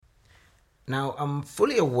Now, I'm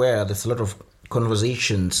fully aware there's a lot of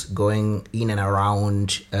conversations going in and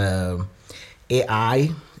around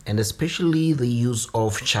AI and especially the use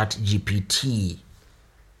of ChatGPT.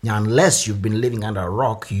 Now, unless you've been living under a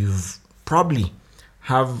rock, you've probably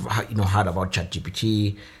have heard about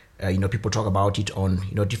ChatGPT. People talk about it on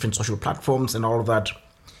different social platforms and all of that.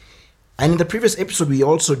 And in the previous episode, we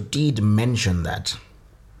also did mention that,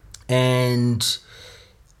 and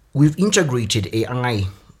we've integrated AI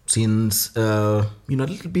since a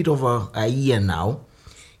little bit over a year now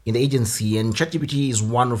in the agency, and ChatGPT is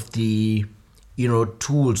one of the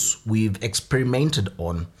tools we've experimented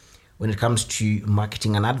on when it comes to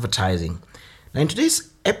marketing and advertising. Now, in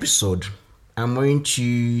today's episode, I'm going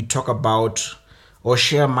to talk about or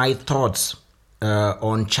share my thoughts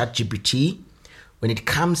on ChatGPT when it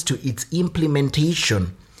comes to its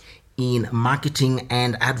implementation in marketing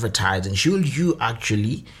and advertising. Should you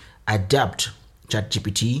actually adapt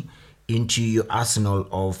ChatGPT into your arsenal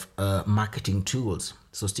of marketing tools?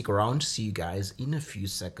 So stick around. See you guys in a few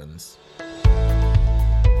seconds.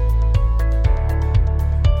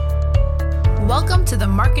 Welcome to the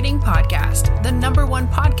Marketing Podcast, the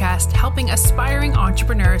 #1 podcast helping aspiring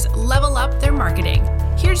entrepreneurs level up their marketing.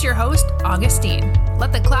 Here's your host, Augustine.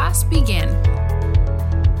 Let the class begin.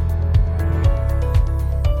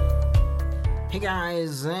 Hey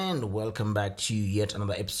guys, and welcome back to yet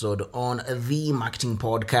another episode on the Marketing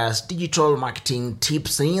Podcast, Digital Marketing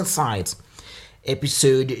Tips and Insights,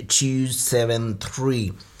 episode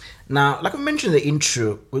 273. Now, like I mentioned in the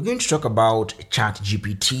intro, we're going to talk about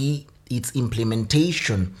ChatGPT, its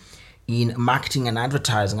implementation in marketing and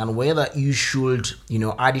advertising, and whether you should,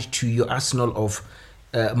 add it to your arsenal of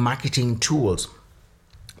marketing tools.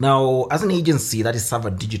 Now, as an agency that is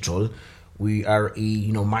Savard Digital, we are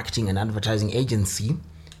a marketing and advertising agency.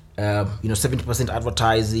 70%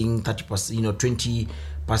 advertising, 30%,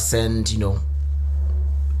 20%,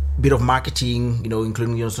 bit of marketing,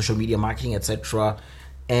 including social media marketing, etc.,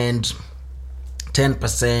 and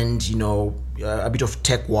 10%, a bit of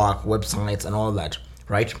tech work, websites, and all that,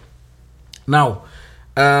 right? Now,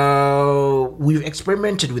 we've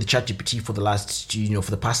experimented with ChatGPT for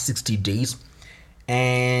the past 60 days,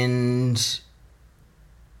 and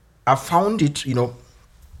I found it,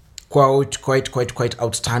 quite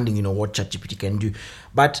outstanding, what ChatGPT can do.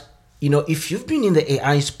 But, if you've been in the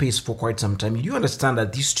AI space for quite some time, you do understand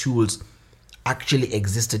that these tools actually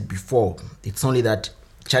existed before. It's only that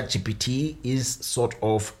ChatGPT is sort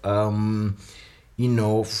of,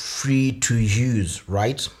 free to use,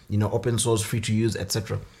 right? Open source, free to use,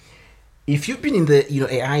 etc. If you've been in the,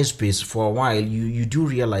 AI space for a while, you do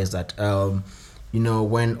realize that, when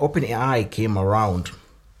OpenAI came around,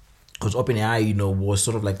 because OpenAI, was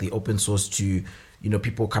sort of like the open source to,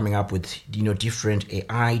 people coming up with, different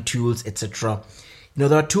AI tools, etc.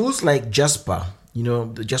 There are tools like Jasper,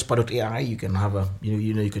 the Jasper.ai, you can have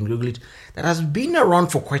you can Google it. That has been around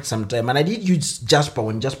for quite some time. And I did use Jasper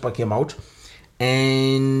when Jasper came out.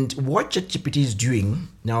 And what ChatGPT is doing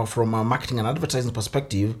now from a marketing and advertising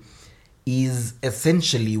perspective is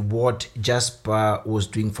essentially what Jasper was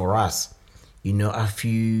doing for us, a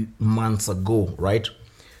few months ago, right?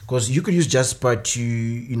 Because you could use Jasper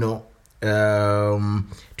to,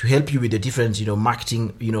 to help you with the different,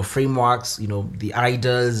 marketing, frameworks, the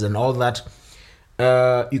idols and all that.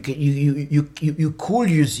 You could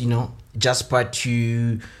use, Jasper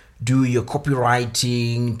to do your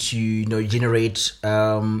copywriting, to, generate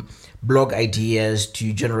blog ideas,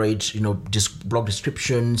 to generate, blog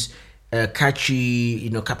descriptions, catchy,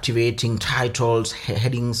 captivating titles,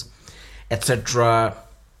 headings, etc.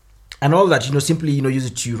 And all that, simply, use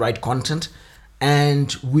it to write content.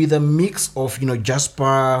 And with a mix of,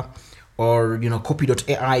 Jasper or,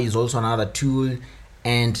 copy.ai is also another tool.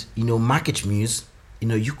 And, MarketMuse,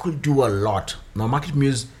 you could do a lot. Now,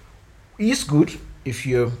 MarketMuse is good if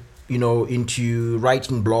you're, into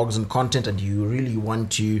writing blogs and content and you really want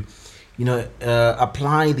to,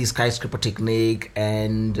 apply the skyscraper technique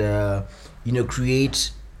and,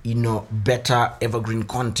 create better evergreen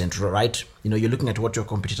content, right? You're looking at what your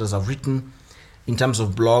competitors have written in terms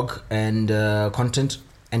of blog and content,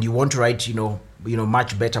 and you want to write,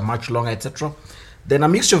 much better, much longer, etc. Then a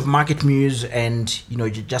mixture of MarketMuse and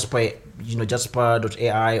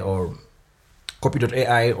Jasper.ai or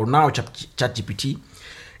copy.ai or now ChatGPT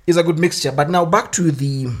is a good mixture. But now back to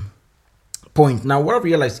the point. Now what I've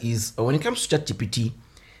realized is when it comes to ChatGPT,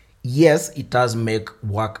 yes, it does make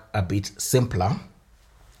work a bit simpler.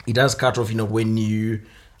 It does cut off, when you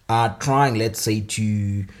are trying, let's say,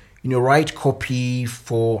 to, write copy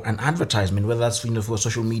for an advertisement, whether that's, for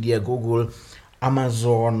social media, Google,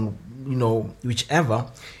 Amazon, whichever,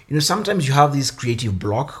 sometimes you have this creative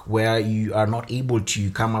block where you are not able to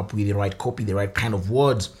come up with the right copy, the right kind of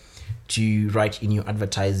words to write in your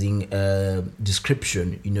advertising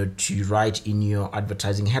description, to write in your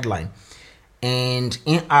advertising headline. And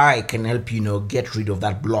AI can help get rid of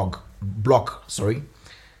that block. Sorry.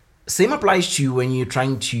 Same applies to when you're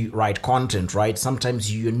trying to write content, right?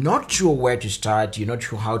 Sometimes you're not sure where to start, you're not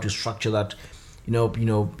sure how to structure that,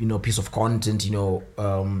 piece of content,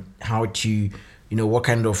 how to, what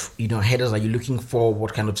kind of, headers are you looking for,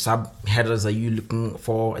 what kind of sub headers are you looking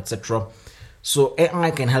for, etc. So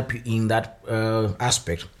AI can help you in that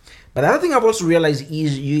aspect. But the other thing I've also realized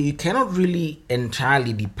is you cannot really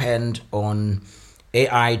entirely depend on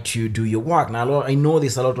AI to do your work. Now, I know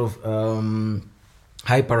there's a lot of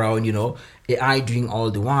hype around, AI doing all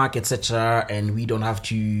the work, etc. And we don't have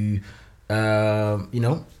to,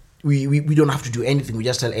 we don't have to do anything. We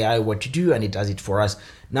just tell AI what to do and it does it for us.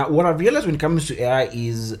 Now, what I've realized when it comes to AI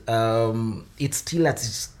is it's still at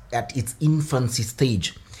its infancy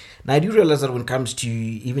stage. Now, I do realize that when it comes to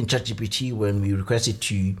even ChatGPT, when we request it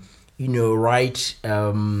to, write,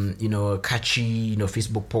 catchy,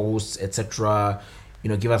 Facebook posts, etc.,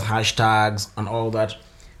 give us hashtags and all that,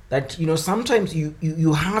 sometimes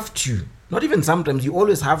you have to, not even sometimes, you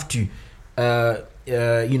always have to,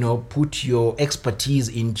 put your expertise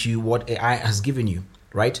into what AI has given you,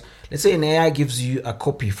 right? Let's say an AI gives you a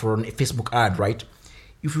copy for a Facebook ad, right?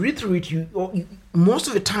 If you read through it, you most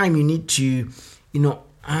of the time you need to,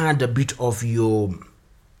 add a bit of your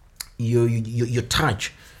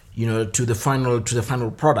touch, to the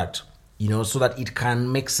final product, so that it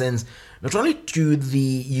can make sense not only to the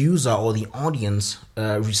user or the audience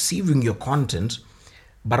receiving your content,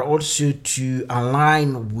 but also to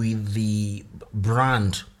align with the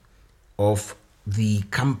brand of the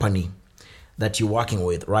company that you're working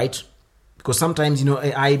with, right? Because sometimes,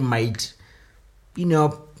 AI might,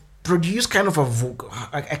 produce kind of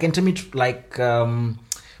I can tell it like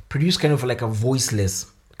produce kind of like a voiceless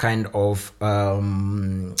kind of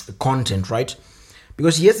content, right?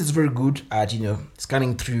 Because yes, it's very good at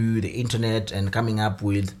scanning through the internet and coming up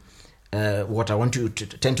with what I want to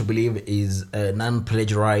tend to believe is a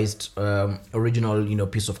non-plagiarized original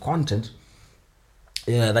piece of content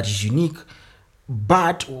that is unique.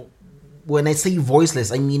 But when I say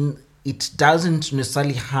voiceless, I mean it doesn't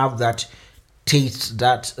necessarily have that taste,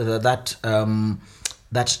 that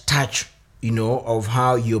touch, of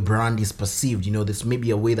how your brand is perceived. This may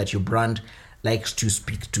be a way that your brand likes to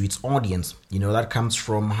speak to its audience. That comes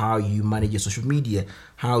from how you manage your social media,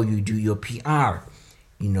 how you do your PR.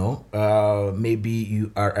 Maybe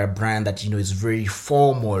you are a brand that is very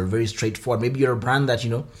formal, very straightforward. Maybe you're a brand that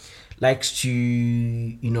likes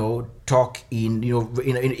to talk in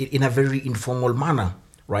a very informal manner,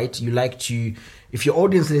 right? You like to, if your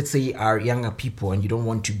audience, let's say, are younger people and you don't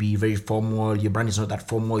want to be very formal, your brand is not that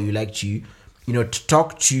formal, you like to to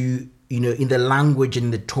talk to in the language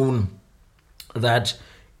and the tone that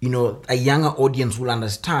a younger audience will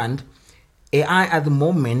understand. AI at the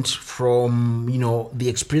moment, from the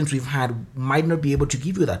experience we've had, might not be able to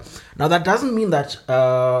give you that. Now, that doesn't mean that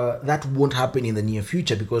that won't happen in the near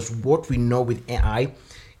future, because what we know with AI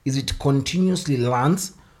is it continuously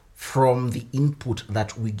learns from the input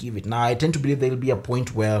that we give it. Now, I tend to believe there will be a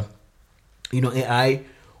point where AI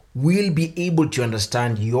will be able to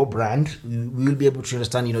understand your brand. We will be able to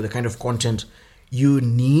understand the kind of content you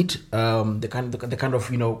need, the kind of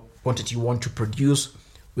content you want to produce,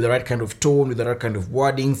 with the right kind of tone, with the right kind of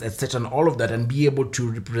wordings, etc., and all of that, and be able to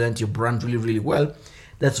represent your brand really, really well.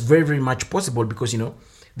 That's very, very much possible, because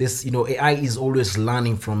this AI is always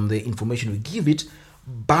learning from the information we give it.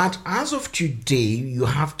 But as of today, you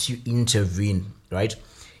have to intervene, right?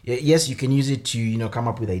 Yes, you can use it to come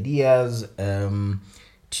up with ideas, to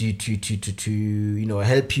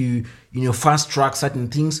help you fast track certain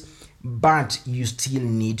things, but you still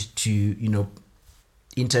need to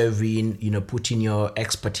intervene, put in your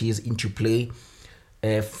expertise into play,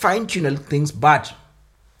 fine-tune things. But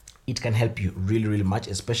it can help you really, really much,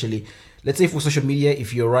 especially, let's say, for social media.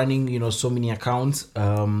 If you're running so many accounts,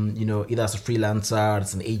 either as a freelancer,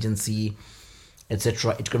 as an agency,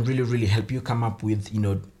 etc., it can really, really help you come up with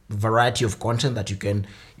variety of content that you can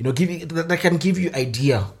give you, that can give you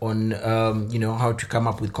idea on how to come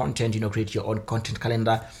up with content, create your own content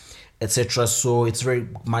calendar, etc. So it's very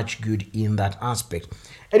much good in that aspect.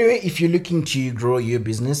 Anyway, if you're looking to grow your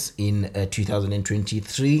business in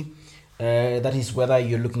 2023, that is whether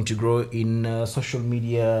you're looking to grow in social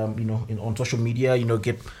media, on social media,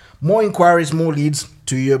 get more inquiries, more leads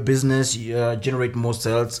to your business, generate more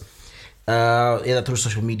sales, either through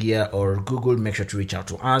social media or Google, make sure to reach out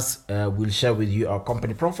to us. We'll share with you our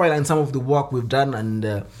company profile and some of the work we've done and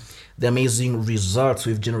the amazing results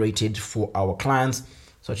we've generated for our clients,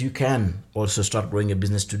 so that you can also start growing a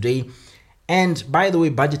business today. And by the way,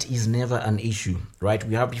 budget is never an issue, right?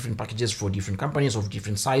 We have different packages for different companies of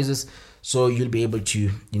different sizes, so you'll be able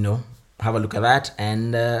to, have a look at that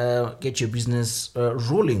and get your business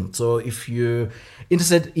rolling. So if you're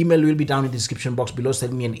interested, email will be down in the description box below.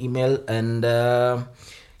 Send me an email and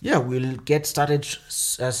we'll get started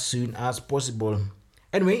as soon as possible.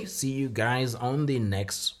 Anyway, see you guys on the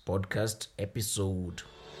next podcast episode.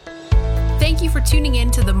 Thank you for tuning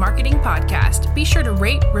in to the Marketing Podcast. Be sure to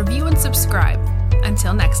rate, review, and subscribe.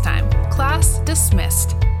 Until next time, class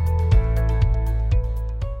dismissed.